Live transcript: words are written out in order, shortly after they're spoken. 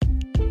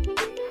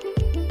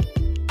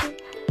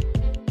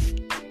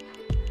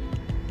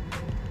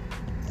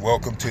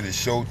Welcome to the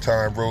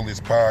Showtime Rollers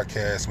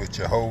podcast with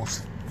your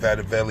host,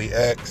 Fatavelli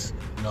X.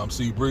 You know, I'm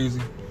C Breezy.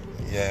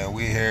 Yeah,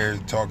 we here to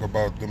talk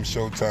about them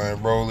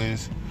Showtime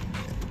Rollers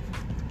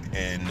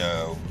and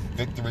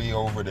victory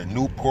over the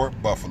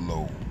Newport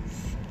Buffaloes.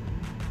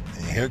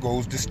 And here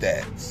goes the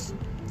stats.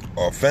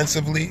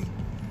 Offensively,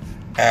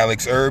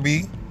 Alex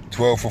Irby,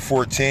 12 for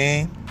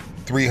 14,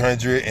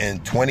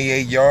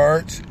 328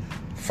 yards,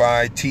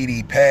 5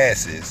 TD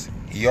passes.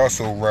 He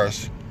also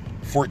rushed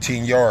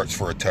 14 yards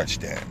for a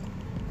touchdown.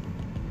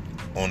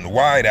 On the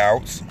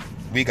wideouts,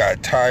 we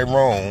got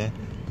Tyrone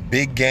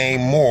Big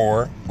Game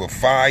Moore with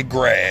 5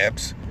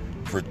 grabs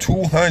for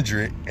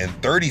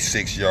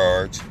 236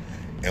 yards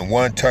and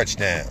 1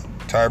 touchdown.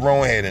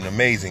 Tyrone had an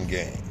amazing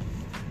game.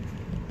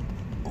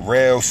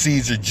 Rel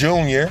Caesar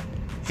Jr.,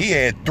 he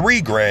had 3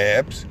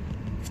 grabs,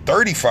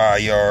 35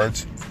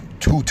 yards,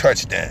 2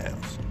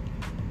 touchdowns.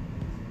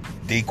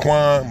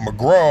 Daquan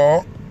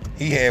McGraw,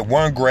 he had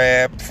 1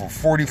 grab for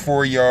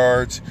 44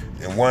 yards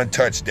and 1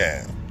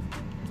 touchdown.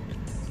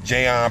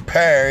 Jayon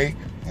Perry,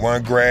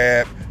 1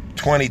 grab,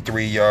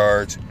 23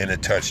 yards, and a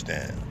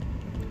touchdown.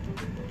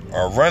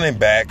 Our running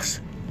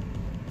backs,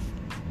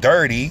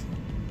 Dirty,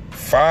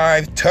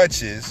 5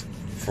 touches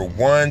for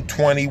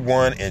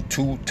 121 and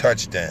 2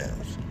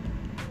 touchdowns.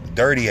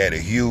 Dirty had a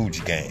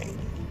huge game.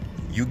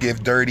 You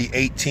give Dirty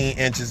 18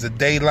 inches of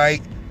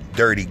daylight,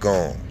 Dirty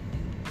gone.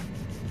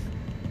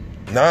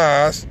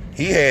 Nas,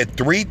 he had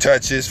 3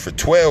 touches for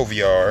 12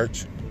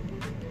 yards.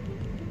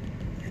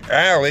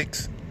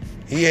 Alex,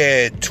 he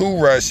had 2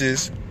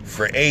 rushes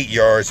for 8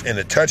 yards and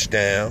a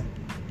touchdown.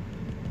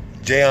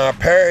 Jayon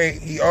Perry,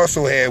 he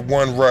also had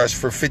 1 rush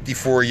for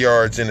 54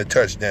 yards and a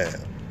touchdown.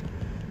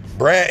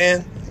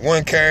 Bratton,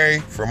 1 carry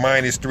for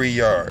 -3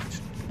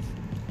 yards.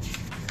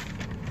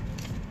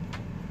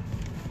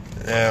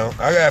 Now,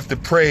 I have to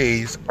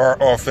praise our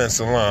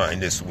offensive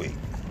line this week.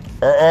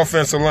 Our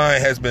offensive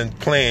line has been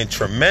playing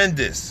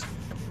tremendous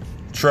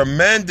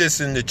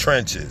in the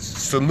trenches.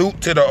 Salute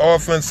to the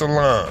offensive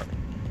line.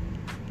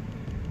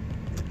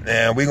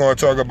 Now, we're going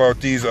to talk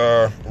about these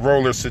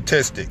roller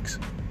statistics.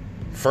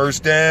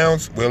 First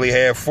downs, Willie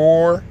had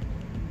 4.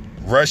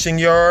 Rushing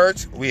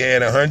yards, we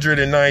had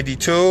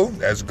 192.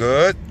 That's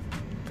good.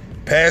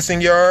 Passing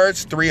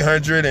yards,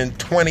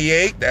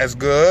 328. That's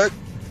good.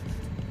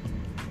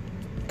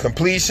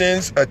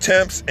 Completions,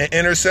 attempts, and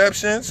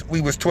interceptions,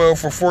 we was 12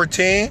 for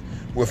 14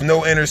 with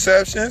no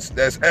interceptions.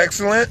 That's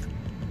excellent.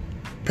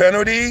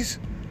 Penalties,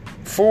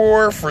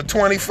 4 for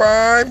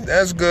 25.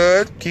 That's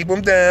good. Keep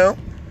them down.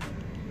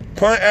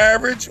 Punt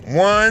average,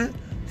 1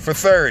 for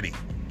 30.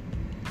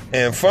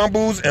 And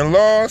fumbles and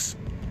loss,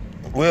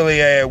 Willie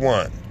had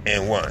 1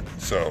 and 1.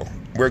 So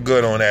we're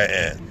good on that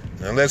end.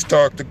 Now let's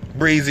talk to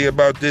Breezy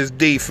about this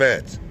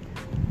defense.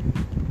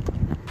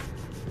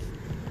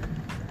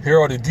 Here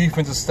are the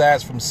defensive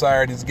stats from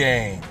Saturday's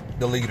game.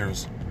 The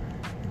leaders.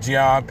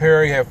 Jayon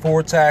Perry had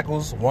 4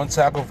 tackles, 1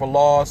 tackle for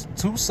loss,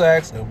 2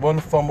 sacks, and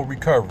 1 fumble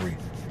recovery.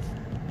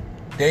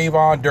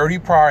 Davon Dirty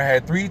Pryor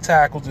had 3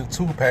 tackles and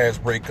 2 pass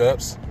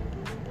breakups.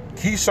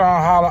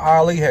 Keyshawn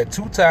Ali had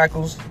 2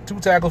 tackles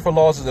for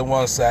losses and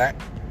 1 sack.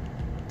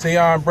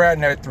 Tayon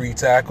Bratton had 3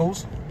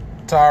 tackles.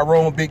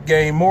 Tyrone Big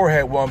Game Moore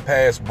had 1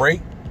 pass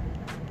break.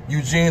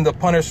 Eugene the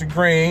Punisher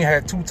Green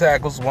had 2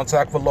 tackles, 1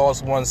 tackle for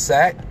loss, 1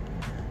 sack.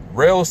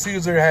 Rel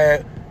Caesar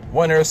had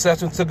 1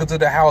 interception, took it to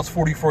the house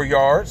 44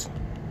 yards.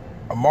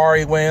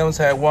 Amari Williams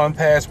had 1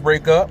 pass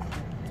breakup.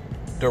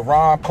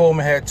 Deron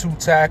Coleman had 2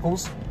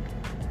 tackles.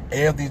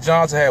 Anthony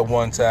Johnson had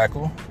 1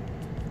 tackle.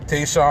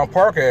 Tayshawn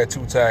Parker had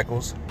 2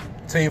 tackles.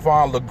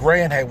 Tavon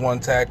LeGrand had 1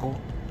 tackle.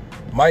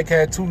 Mike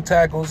had 2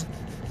 tackles.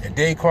 And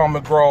Daquan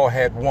McGraw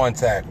had 1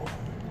 tackle.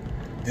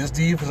 This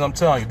defense, I'm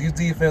telling you, these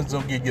defenses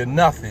don't give you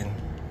nothing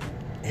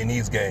in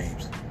these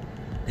games.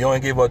 You only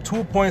give up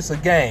 2 points a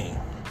game.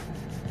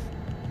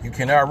 You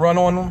cannot run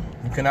on them.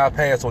 You cannot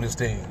pass on this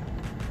team.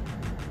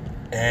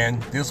 And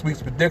this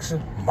week's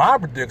prediction, my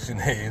prediction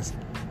is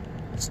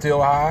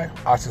still high.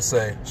 I should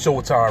say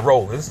Showtime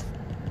Rollers.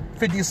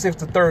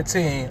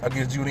 56-13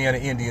 against Juliana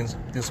Indians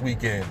this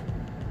weekend.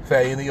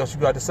 Fat, anything else you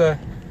got to say?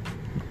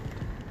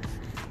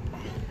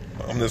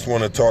 I just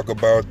want to talk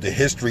about the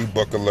history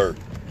book alert.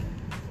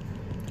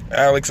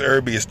 Alex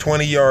Irby is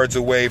 20 yards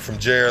away from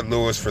Jared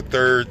Lewis for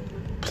 3rd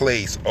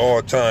place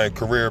all-time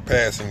career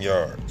passing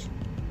yards.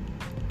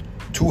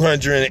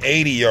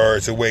 280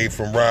 yards away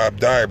from Rob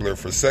Deibler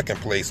for 2nd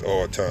place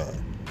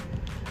all-time.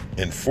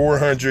 And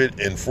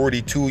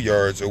 442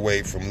 yards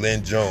away from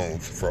Lynn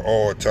Jones for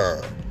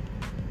all-time.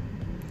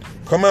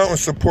 Come out and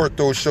support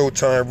those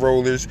Showtime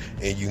Rollers,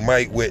 and you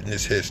might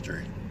witness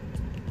history.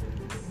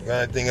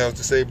 Got anything else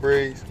to say,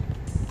 Breeze?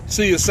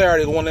 See you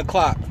Saturday at 1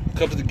 o'clock.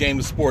 Come to the game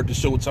to support the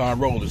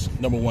Showtime Rollers,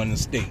 #1 in the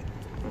state.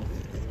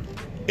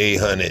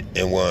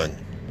 801.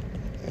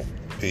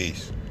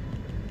 Peace.